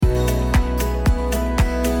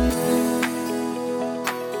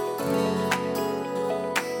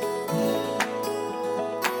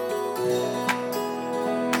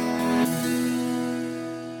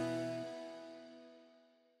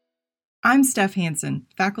I'm Steph Hansen,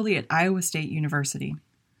 faculty at Iowa State University.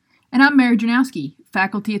 And I'm Mary Janowski,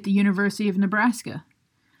 faculty at the University of Nebraska.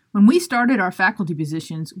 When we started our faculty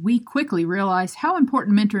positions, we quickly realized how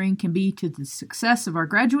important mentoring can be to the success of our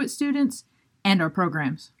graduate students and our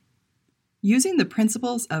programs. Using the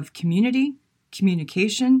principles of community,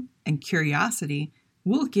 communication, and curiosity,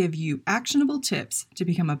 we'll give you actionable tips to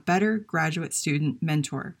become a better graduate student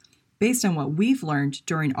mentor based on what we've learned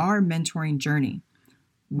during our mentoring journey.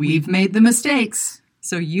 We've made the mistakes,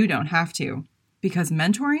 so you don't have to, because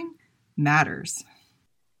mentoring matters.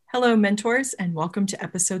 Hello, mentors, and welcome to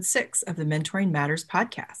episode 6 of the Mentoring Matters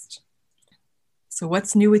podcast. So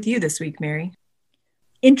what's new with you this week, Mary?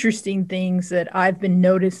 Interesting things that I've been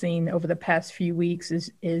noticing over the past few weeks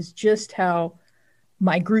is just how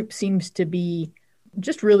my group seems to be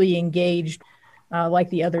just really engaged. Like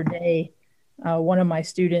the other day, one of my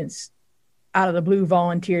students out of the blue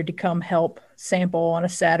volunteered to come help sample on a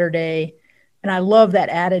Saturday. And I love that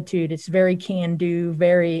attitude. It's very can-do,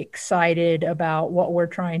 very excited about what we're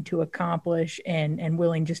trying to accomplish and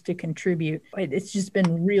willing just to contribute. It's just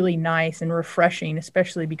been really nice and refreshing,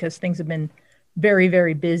 especially because things have been very,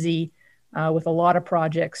 very busy with a lot of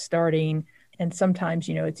projects starting. And sometimes,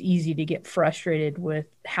 it's easy to get frustrated with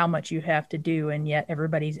how much you have to do. And yet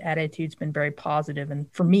everybody's attitude's been very positive.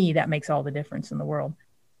 And for me, that makes all the difference in the world.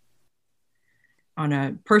 On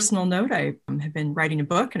a personal note, I have been writing a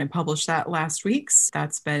book and I published that last week. So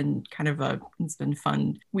that's been it's been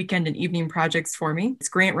fun weekend and evening projects for me. It's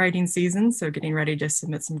grant writing season, so getting ready to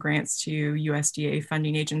submit some grants to USDA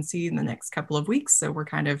funding agency in the next couple of weeks. So we're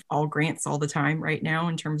kind of all grants all the time right now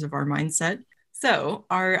in terms of our mindset. So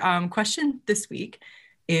our question this week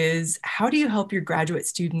is, how do you help your graduate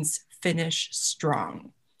students finish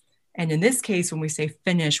strong? And in this case, when we say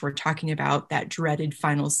finish, we're talking about that dreaded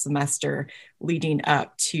final semester leading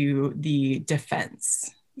up to the defense.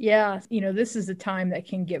 Yeah, this is a time that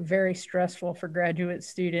can get very stressful for graduate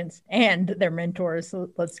students and their mentors.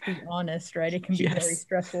 So let's be honest, right? It can be very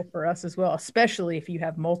stressful for us as well, especially if you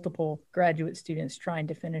have multiple graduate students trying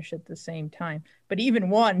to finish at the same time. But even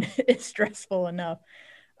one is stressful enough.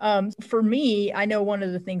 For me, I know one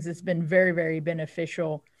of the things that's been very, very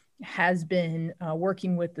beneficial has been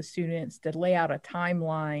working with the students to lay out a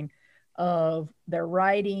timeline of their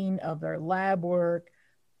writing, of their lab work,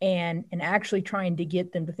 and actually trying to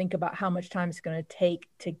get them to think about how much time it's going to take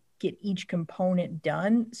to get each component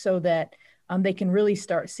done so that they can really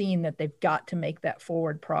start seeing that they've got to make that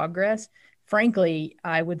forward progress. Frankly,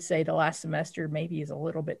 I would say the last semester maybe is a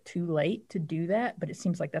little bit too late to do that, but it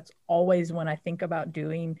seems like that's always when I think about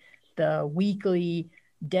doing the weekly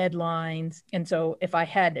deadlines. And so if I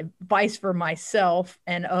had advice for myself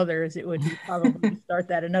and others, it would be probably start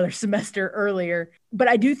that another semester earlier. But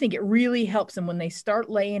I do think it really helps them when they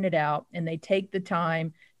start laying it out and they take the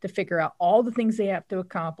time to figure out all the things they have to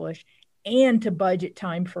accomplish and to budget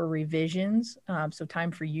time for revisions. So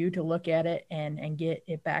time for you to look at it and get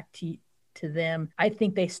it back to them. I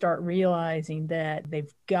think they start realizing that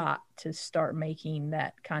they've got to start making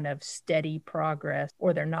that kind of steady progress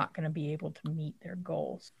or they're not going to be able to meet their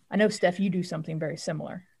goals. I know, Steph, you do something very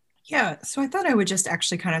similar. Yeah, so I thought I would just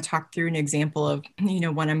actually kind of talk through an example of,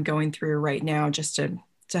 what I'm going through right now, just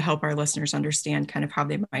to help our listeners understand kind of how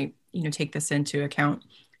they might, take this into account.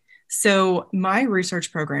 So my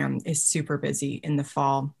research program is super busy in the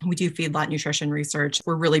fall. We do feedlot nutrition research.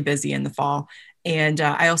 We're really busy in the fall. And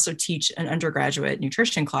I also teach an undergraduate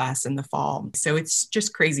nutrition class in the fall. So it's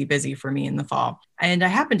just crazy busy for me in the fall. And I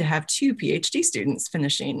happen to have 2 PhD students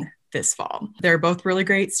finishing this fall. They're both really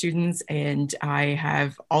great students, and I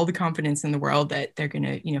have all the confidence in the world that they're going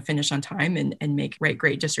to, finish on time and write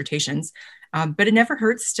great dissertations. But it never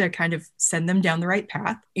hurts to kind of send them down the right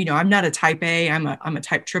path. I'm not a type A, I'm a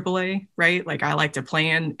type AAA, right? Like I like to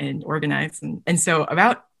plan and organize. And so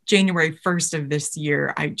about January 1st of this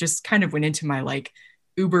year, I just kind of went into my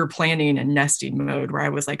uber planning and nesting mode where I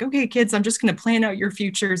was like, okay, kids, I'm just going to plan out your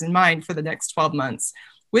futures in mind for the next 12 months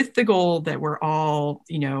with the goal that we're all,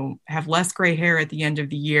 have less gray hair at the end of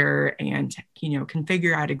the year and, can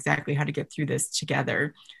figure out exactly how to get through this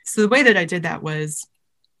together. So the way that I did that was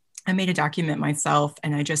I made a document myself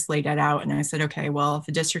and I just laid it out and I said, okay, well, if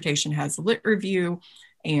a dissertation has a lit review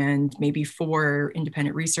and maybe 4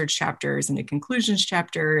 independent research chapters and a conclusions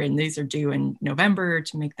chapter, and these are due in November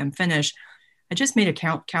to make them finish, I just made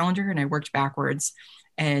a calendar and I worked backwards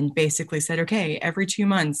and basically said, okay, every 2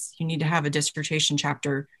 months, you need to have a dissertation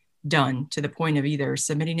chapter done to the point of either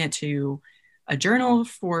submitting it to a journal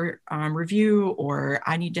for review, or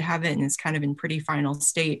I need to have it and it's kind of in pretty final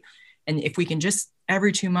state. And if we can just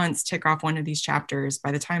every 2 months tick off one of these chapters.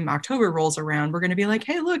 By the time October rolls around, we're going to be like,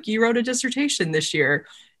 hey, look, you wrote a dissertation this year.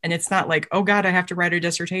 And it's not like, oh God, I have to write a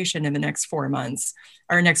dissertation in the next 4 months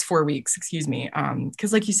or next 4 weeks, excuse me.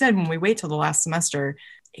 Because like you said, when we wait till the last semester,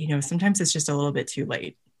 sometimes it's just a little bit too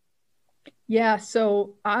late. Yeah.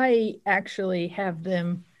 So I actually have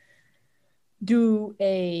them do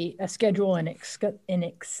a schedule in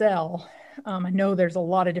Excel. I know there's a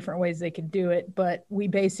lot of different ways they could do it, but we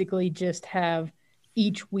basically just have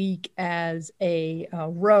each week as a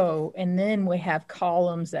row, and then we have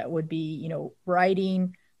columns that would be,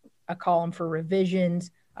 writing, a column for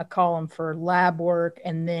revisions, a column for lab work,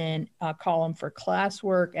 and then a column for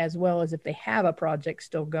classwork, as well as if they have a project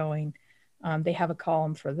still going, they have a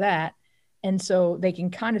column for that. And so they can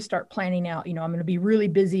kind of start planning out, I'm going to be really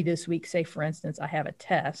busy this week. Say, for instance, I have a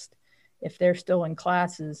test. If they're still in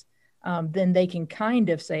classes, then they can kind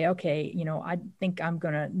of say, okay, I think I'm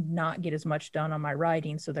going to not get as much done on my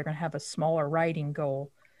writing. So they're going to have a smaller writing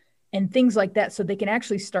goal and things like that. So they can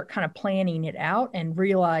actually start kind of planning it out and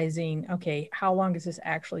realizing, okay, how long is this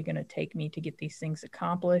actually going to take me to get these things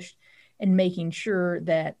accomplished, and making sure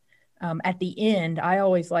that at the end, I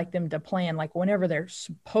always like them to plan, like whenever they're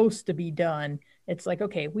supposed to be done, it's like,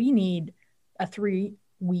 okay, we need a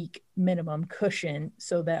 3-week minimum cushion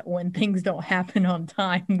so that when things don't happen on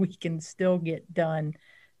time, we can still get done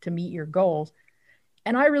to meet your goals.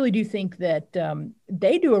 And I really do think that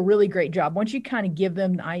they do a really great job. Once you kind of give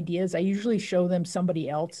them ideas, I usually show them somebody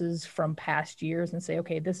else's from past years and say,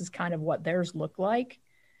 okay, this is kind of what theirs look like.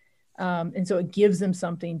 And so it gives them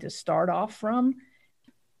something to start off from.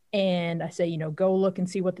 And I say, go look and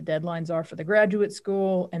see what the deadlines are for the graduate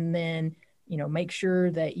school. And then, make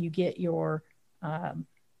sure that you get your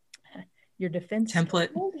defense template.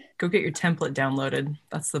 Go get your template downloaded.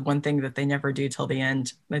 That's the one thing that they never do till the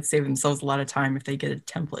end. They'd save themselves a lot of time if they get a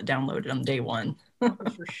template downloaded on day one.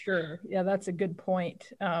 For sure. Yeah, that's a good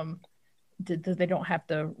point. They don't have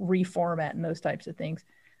to reformat and those types of things.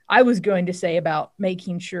 I was going to say about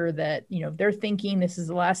making sure that, they're thinking this is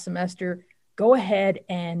the last semester. Go ahead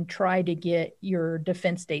and try to get your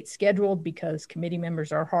defense date scheduled, because committee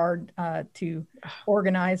members are hard to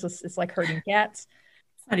organize. It's like herding cats.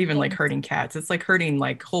 It's not even like herding cats. It's like herding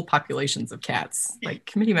like whole populations of cats. Like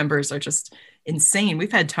committee members are just insane.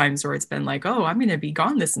 We've had times where it's been like, oh, I'm going to be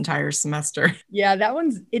gone this entire semester. Yeah,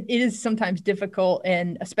 it is sometimes difficult.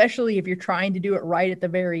 And especially if you're trying to do it right at the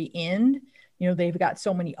very end, they've got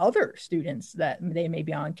so many other students that they may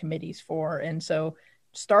be on committees for. And so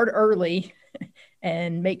start early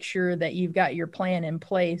and make sure that you've got your plan in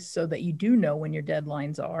place so that you do know when your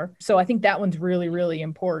deadlines are. So I think that one's really, really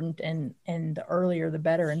important. And the earlier, the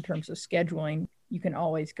better in terms of scheduling. You can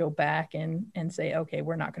always go back and say, okay,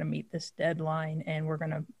 we're not going to meet this deadline, and we're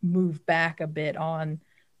going to move back a bit on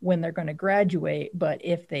when they're going to graduate. But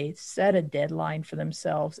if they set a deadline for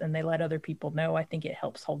themselves and they let other people know, I think it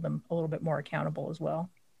helps hold them a little bit more accountable as well.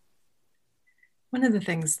 One of the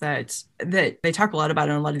things that they talk a lot about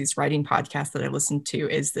in a lot of these writing podcasts that I listen to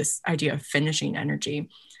is this idea of finishing energy.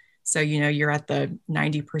 So, you're at the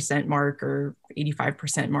 90% mark or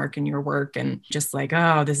 85% mark in your work and just like,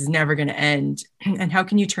 oh, this is never going to end. And how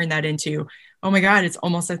can you turn that into, oh my God, it's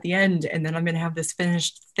almost at the end. And then I'm going to have this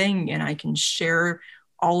finished thing and I can share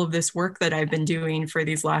all of this work that I've been doing for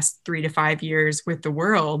these last 3 to 5 years with the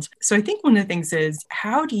world. So I think one of the things is,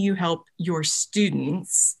 how do you help your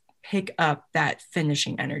students pick up that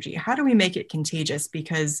finishing energy? How do we make it contagious?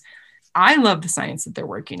 Because I love the science that they're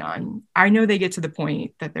working on. I know they get to the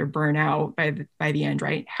point that they're burnt out by the end,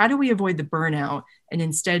 right? How do we avoid the burnout and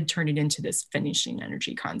instead turn it into this finishing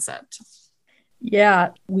energy concept? Yeah,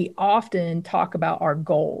 we often talk about our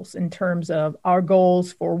goals in terms of our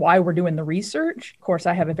goals for why we're doing the research. Of course,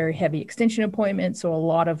 I have a very heavy extension appointment, so a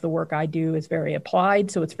lot of the work I do is very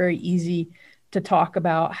applied. So it's very easy to talk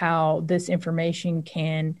about how this information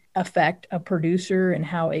can affect a producer and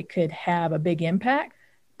how it could have a big impact.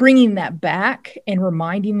 Bringing that back and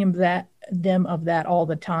reminding them of that all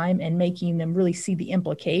the time and making them really see the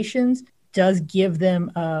implications does give them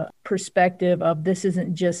a perspective of, this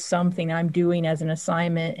isn't just something I'm doing as an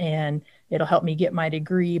assignment and it'll help me get my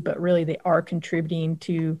degree, but really they are contributing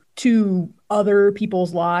to other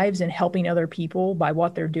people's lives and helping other people by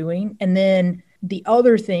what they're doing. And then the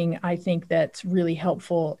other thing I think that's really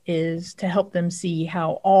helpful is to help them see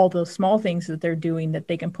how all those small things that they're doing that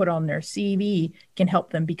they can put on their CV can help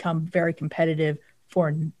them become very competitive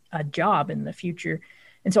for a job in the future.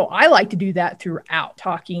 And so I like to do that throughout,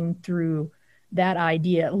 talking through that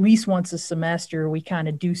idea. At least once a semester, we kind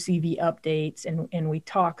of do CV updates and we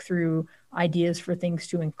talk through ideas for things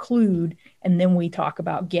to include. And then we talk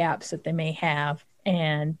about gaps that they may have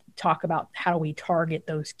and talk about how do we target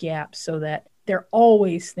those gaps so that they're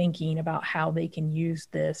always thinking about how they can use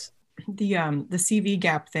this. The CV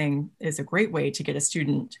gap thing is a great way to get a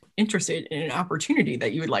student interested in an opportunity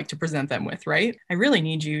that you would like to present them with, right? I really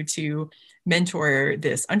need you to mentor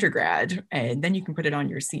this undergrad, and then you can put it on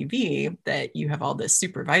your CV that you have all this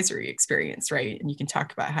supervisory experience, right? And you can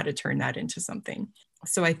talk about how to turn that into something.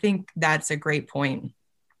 So I think that's a great point.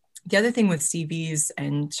 The other thing with CVs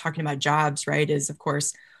and talking about jobs, right, is of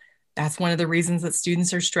course, that's one of the reasons that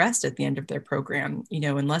students are stressed at the end of their program.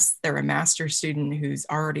 Unless they're a master's student who's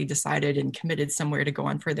already decided and committed somewhere to go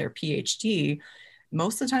on for their PhD,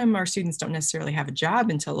 most of the time our students don't necessarily have a job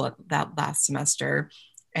until that last semester.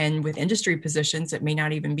 And with industry positions, it may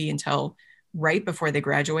not even be until right before they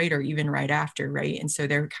graduate or even right after, right? And so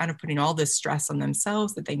they're kind of putting all this stress on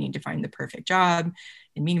themselves that they need to find the perfect job.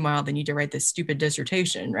 And meanwhile, they need to write this stupid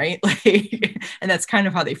dissertation, right? And that's kind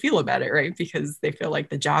of how they feel about it, right? Because they feel like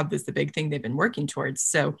the job is the big thing they've been working towards.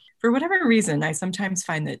 So for whatever reason, I sometimes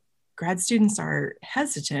find that grad students are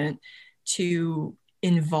hesitant to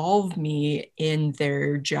involve me in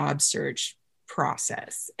their job search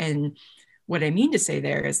process. And what I mean to say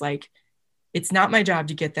there is it's not my job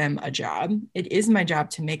to get them a job. It is my job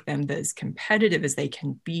to make them as competitive as they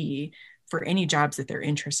can be for any jobs that they're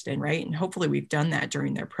interested in, right? And hopefully we've done that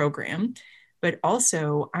during their program. But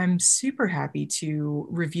also, I'm super happy to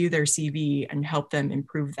review their CV and help them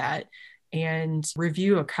improve that, and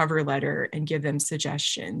review a cover letter and give them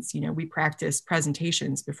suggestions. We practice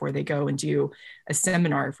presentations before they go and do a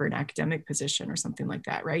seminar for an academic position or something like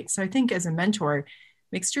that, right? So I think as a mentor,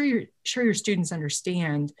 make sure your students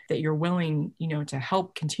understand that you're willing, to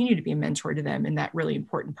help continue to be a mentor to them in that really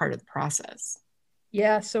important part of the process.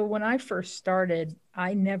 Yeah. So when I first started,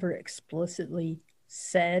 I never explicitly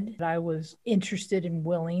said that I was interested and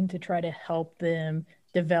willing to try to help them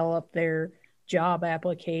develop their job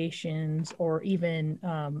applications or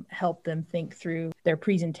even help them think through their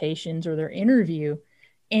presentations or their interview.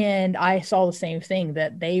 And I saw the same thing,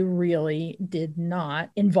 that they really did not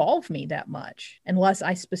involve me that much unless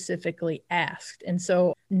I specifically asked. And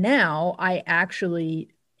so now I actually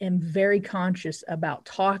am very conscious about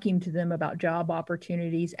talking to them about job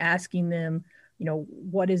opportunities, asking them,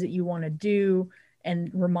 what is it you want to do? And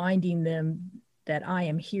reminding them that I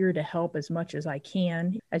am here to help as much as I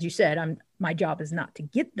can. As you said, my job is not to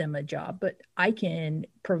get them a job, but I can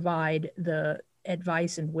provide the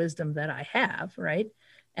advice and wisdom that I have, right?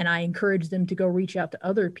 And I encourage them to go reach out to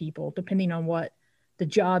other people, depending on what the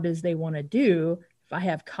job is they want to do. If I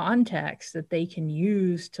have contacts that they can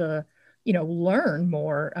use to, learn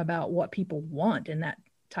more about what people want in that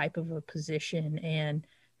type of a position and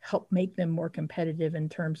help make them more competitive in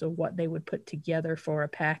terms of what they would put together for a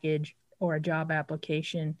package or a job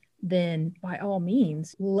application, then by all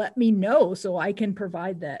means, let me know so I can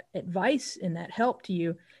provide that advice and that help to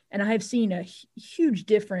you. And I have seen a huge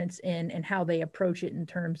difference in how they approach it in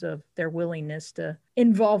terms of their willingness to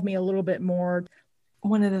involve me a little bit more.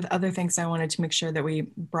 One of the other things I wanted to make sure that we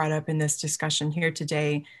brought up in this discussion here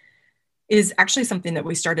today is actually something that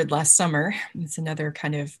we started last summer. It's another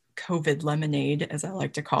kind of COVID lemonade, as I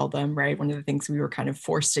like to call them, right? One of the things we were kind of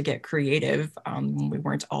forced to get creative when we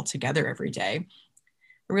weren't all together every day.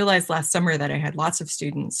 I realized last summer that I had lots of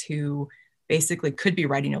students who basically could be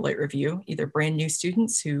writing a lit review, either brand new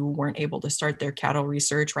students who weren't able to start their cattle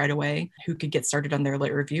research right away, who could get started on their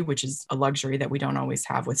lit review, which is a luxury that we don't always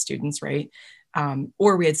have with students, right?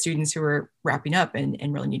 Or we had students who were wrapping up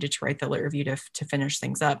and really needed to write the lit review to finish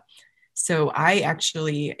things up. So I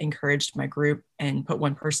actually encouraged my group and put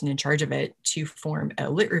one person in charge of it to form a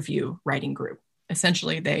lit review writing group.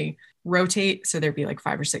 Essentially, they rotate. So there'd be like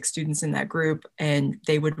 5 or 6 students in that group, and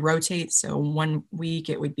they would rotate. So one week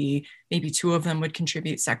it would be maybe 2 of them would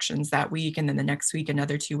contribute sections that week. And then the next week,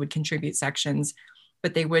 another 2 would contribute sections,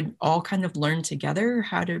 but they would all kind of learn together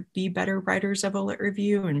how to be better writers of a lit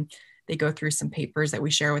review. And they go through some papers that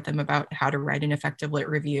we share with them about how to write an effective lit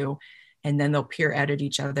review. And then they'll peer edit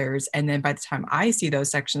each other's. And then by the time I see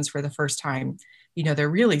those sections for the first time, they're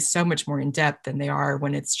really so much more in depth than they are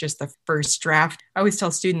when it's just the first draft. I always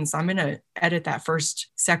tell students, I'm going to edit that first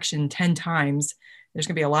section 10 times. There's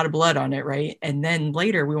going to be a lot of blood on it, right? And then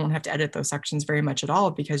later we won't have to edit those sections very much at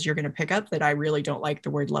all, because you're going to pick up that I really don't like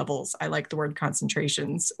the word levels. I like the word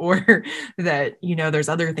concentrations, or that, there's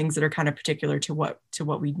other things that are kind of particular to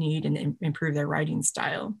what we need and improve their writing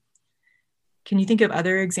style. Can you think of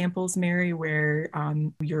other examples, Mary, where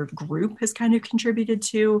your group has kind of contributed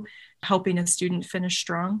to helping a student finish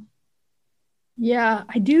strong? Yeah,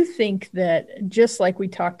 I do think that just like we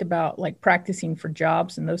talked about, like practicing for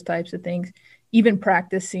jobs and those types of things, even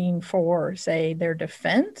practicing for, say, their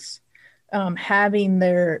defense, having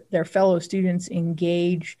their fellow students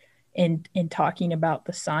engage in talking about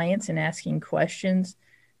the science and asking questions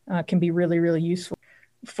can be really, really useful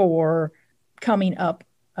for coming up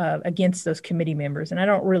against those committee members. And I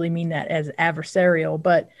don't really mean that as adversarial,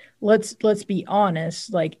 but let's be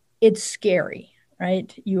honest, like, it's scary,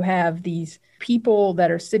 right? You have these people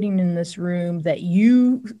that are sitting in this room that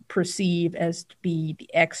you perceive as to be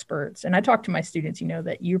the experts. And I talk to my students,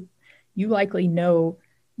 that you likely know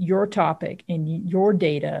your topic and your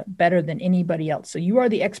data better than anybody else. So you are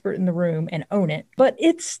the expert in the room and own it. But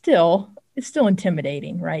it's still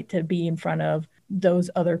intimidating, right? To be in front of those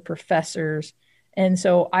other professors. And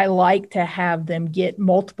so I like to have them get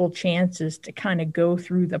multiple chances to kind of go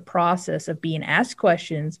through the process of being asked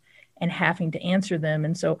questions and having to answer them.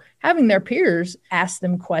 And so having their peers ask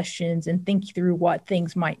them questions and think through what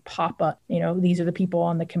things might pop up. These are the people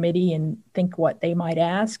on the committee, and think what they might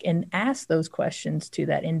ask, and ask those questions to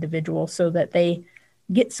that individual so that they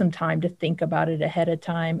get some time to think about it ahead of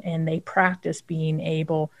time, and they practice being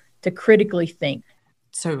able to critically think.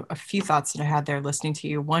 So a few thoughts that I had there listening to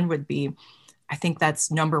you. One would be, I think that's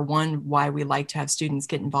number one, why we like to have students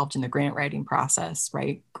get involved in the grant writing process,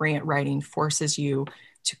 right? Grant writing forces you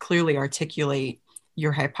to clearly articulate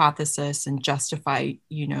your hypothesis and justify,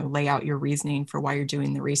 lay out your reasoning for why you're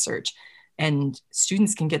doing the research. And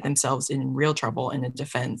students can get themselves in real trouble in a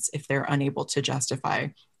defense if they're unable to justify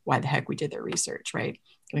why the heck we did their research, right?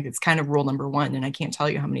 Like, it's kind of rule number one. And I can't tell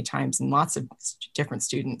you how many times in lots of different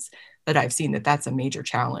students that I've seen that that's a major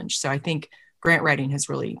challenge. So I think grant writing has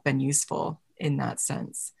really been useful in that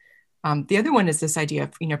sense. The other one is this idea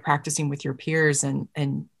of, practicing with your peers, and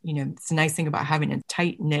it's a nice thing about having a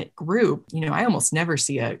tight knit group. I almost never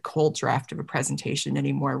see a cold draft of a presentation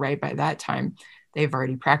anymore, right? By that time, they've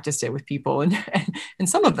already practiced it with people, and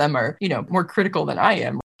some of them are, more critical than I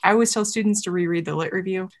am. I always tell students to reread the lit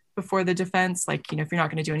review before the defense. Like, if you're not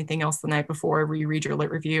going to do anything else the night before, reread your lit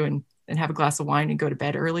review and have a glass of wine and go to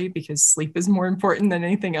bed early, because sleep is more important than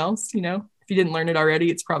anything else. If you didn't learn it already,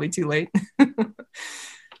 it's probably too late.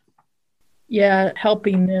 Yeah,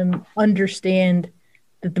 helping them understand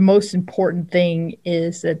that the most important thing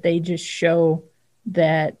is that they just show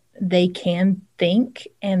that they can think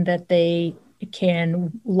and that they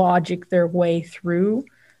can logic their way through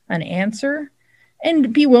an answer,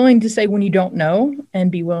 and be willing to say when you don't know,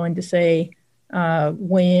 and be willing to say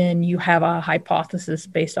when you have a hypothesis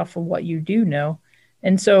based off of what you do know.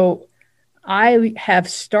 And so I have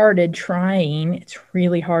started trying, it's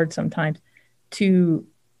really hard sometimes, to,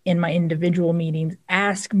 in my individual meetings,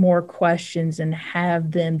 ask more questions and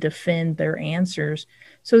have them defend their answers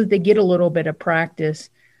so that they get a little bit of practice.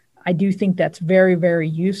 I do think that's very, very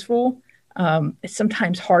useful. It's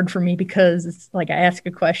sometimes hard for me because it's like I ask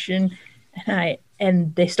a question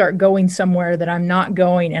and they start going somewhere that I'm not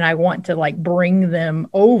going, and I want to like bring them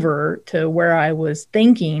over to where I was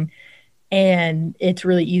thinking. And it's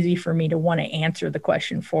really easy for me to want to answer the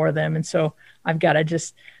question for them. And so I've got to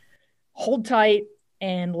just hold tight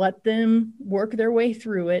and let them work their way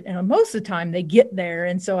through it. And most of the time they get there.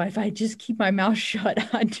 And so if I just keep my mouth shut,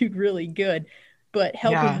 I do really good. But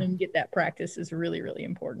helping them get that practice is really, really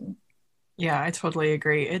important. Yeah, I totally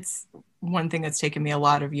agree. It's one thing that's taken me a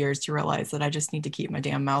lot of years to realize that I just need to keep my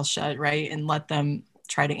damn mouth shut, right? And let them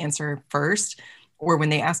try to answer first. Or when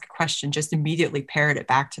they ask a question, just immediately parrot it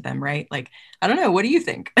back to them, right? Like, I don't know, what do you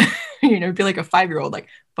think? Be like a 5-year-old, like,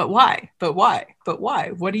 but why? But why? But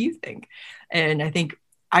why? What do you think? And I think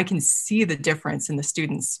I can see the difference in the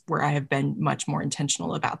students where I have been much more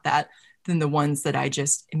intentional about that than the ones that I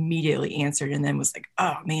just immediately answered and then was like,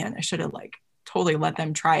 oh man, I should have like totally let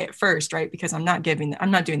them try it first, right? Because I'm not doing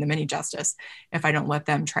them any justice if I don't let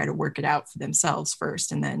them try to work it out for themselves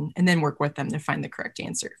first, and then work with them to find the correct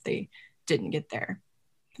answer if they didn't get there.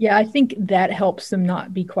 Yeah, I think that helps them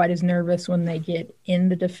not be quite as nervous when they get in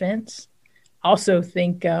the defense. Also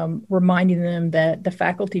think reminding them that the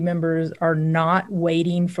faculty members are not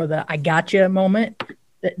waiting for the I gotcha moment.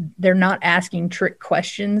 That they're not asking trick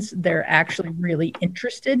questions. They're actually really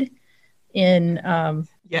interested in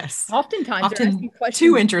yes. Oftentimes they're asking questions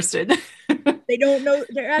too interested. They don't know.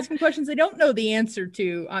 They're asking questions they don't know the answer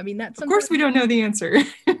to. I mean, that's of course we don't know the answer.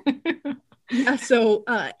 Yeah, so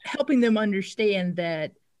helping them understand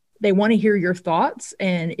that they want to hear your thoughts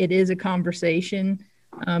and it is a conversation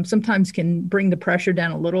sometimes can bring the pressure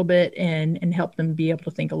down a little bit and help them be able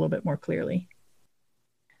to think a little bit more clearly.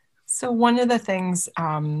 So one of the things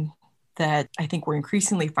that I think we're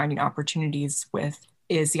increasingly finding opportunities with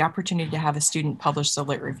is the opportunity to have a student publish the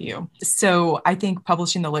lit review. So I think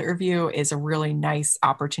publishing the lit review is a really nice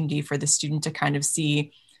opportunity for the student to kind of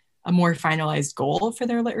see a more finalized goal for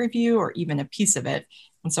their lit review or even a piece of it.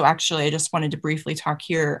 And so actually, I just wanted to briefly talk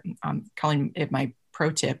here, calling it my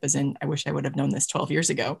pro tip, as in I wish I would have known this 12 years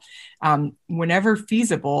ago. Whenever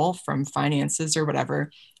feasible from finances or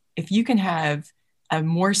whatever, if you can have a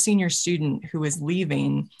more senior student who is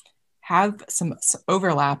leaving have some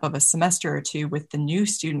overlap of a semester or two with the new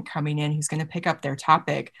student coming in who's going to pick up their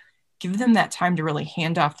topic, give them that time to really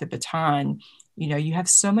hand off the baton. You have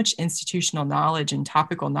so much institutional knowledge and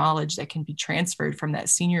topical knowledge that can be transferred from that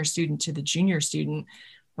senior student to the junior student.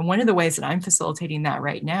 And one of the ways that I'm facilitating that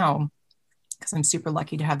right now, because I'm super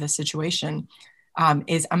lucky to have this situation,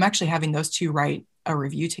 is I'm actually having those two write a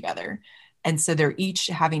review together. And so they're each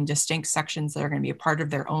having distinct sections that are going to be a part of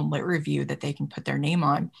their own lit review that they can put their name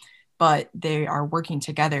on, but they are working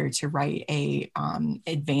together to write a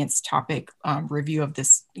advanced topic review of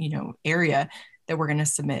this, area that we're going to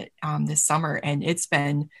submit this summer. And it's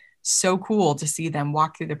been so cool to see them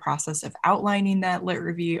walk through the process of outlining that lit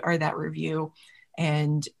review or that review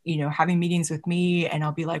and, having meetings with me, and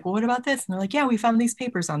I'll be like, well, what about this? And they're like, yeah, we found these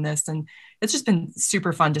papers on this. And it's just been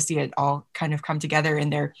super fun to see it all kind of come together,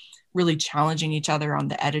 and they're really challenging each other on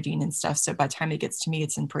the editing and stuff. So by the time it gets to me,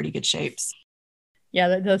 it's in pretty good shapes. Yeah,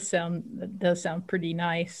 that does sound pretty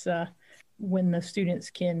nice. When the students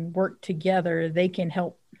can work together, they can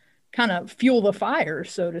help kind of fuel the fire,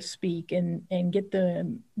 so to speak, and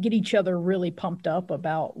get each other really pumped up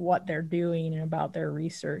about what they're doing and about their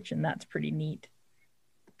research. And that's pretty neat.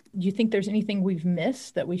 Do you think there's anything we've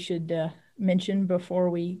missed that we should mention before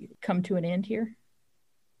we come to an end here?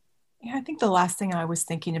 Yeah, I think the last thing I was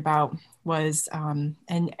thinking about was,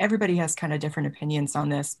 and everybody has kind of different opinions on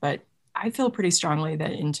this, but I feel pretty strongly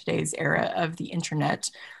that in today's era of the internet,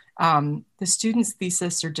 the student's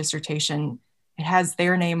thesis or dissertation, it has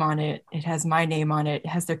their name on it, it has my name on it, it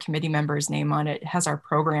has their committee member's name on it, it has our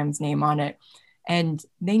program's name on it. And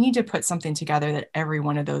they need to put something together that every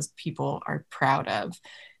one of those people are proud of.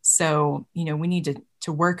 So, we need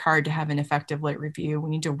to work hard to have an effective lit review. We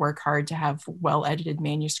need to work hard to have well-edited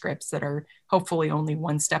manuscripts that are hopefully only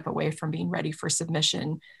one step away from being ready for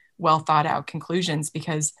submission, well thought out conclusions,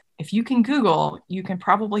 because if you can Google, you can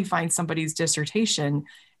probably find somebody's dissertation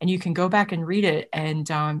and you can go back and read it. And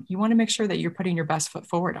you want to make sure that you're putting your best foot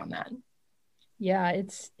forward on that. Yeah,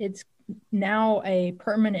 it's now a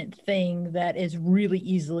permanent thing that is really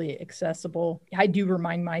easily accessible. I do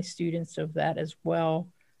remind my students of that as well.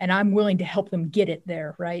 And I'm willing to help them get it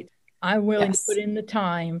there, right? I'm willing to put in the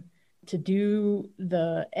time to do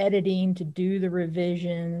the editing, to do the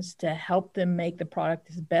revisions, to help them make the product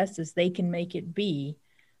as best as they can make it be.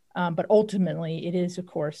 But ultimately, it is, of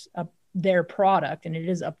course, their product, and it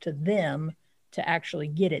is up to them to actually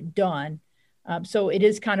get it done. So it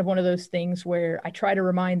is kind of one of those things where I try to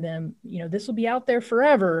remind them, this will be out there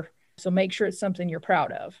forever. So make sure it's something you're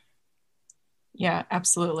proud of. Yeah,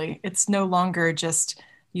 absolutely. It's no longer just,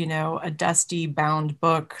 a dusty bound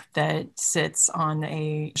book that sits on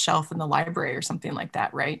a shelf in the library or something like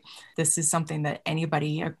that, right? This is something that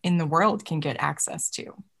anybody in the world can get access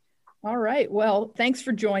to. All right. Well, thanks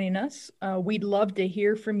for joining us. We'd love to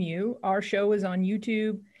hear from you. Our show is on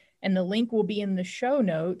YouTube, and the link will be in the show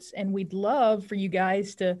notes. And we'd love for you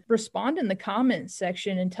guys to respond in the comments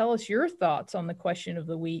section and tell us your thoughts on the question of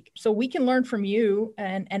the week, so we can learn from you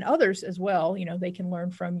and others as well. They can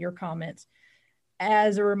learn from your comments.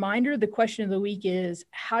 As a reminder, the question of the week is,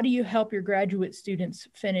 how do you help your graduate students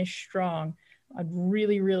finish strong? I'd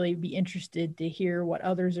really, really be interested to hear what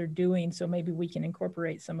others are doing, so maybe we can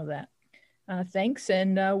incorporate some of that. Thanks,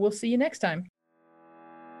 and we'll see you next time.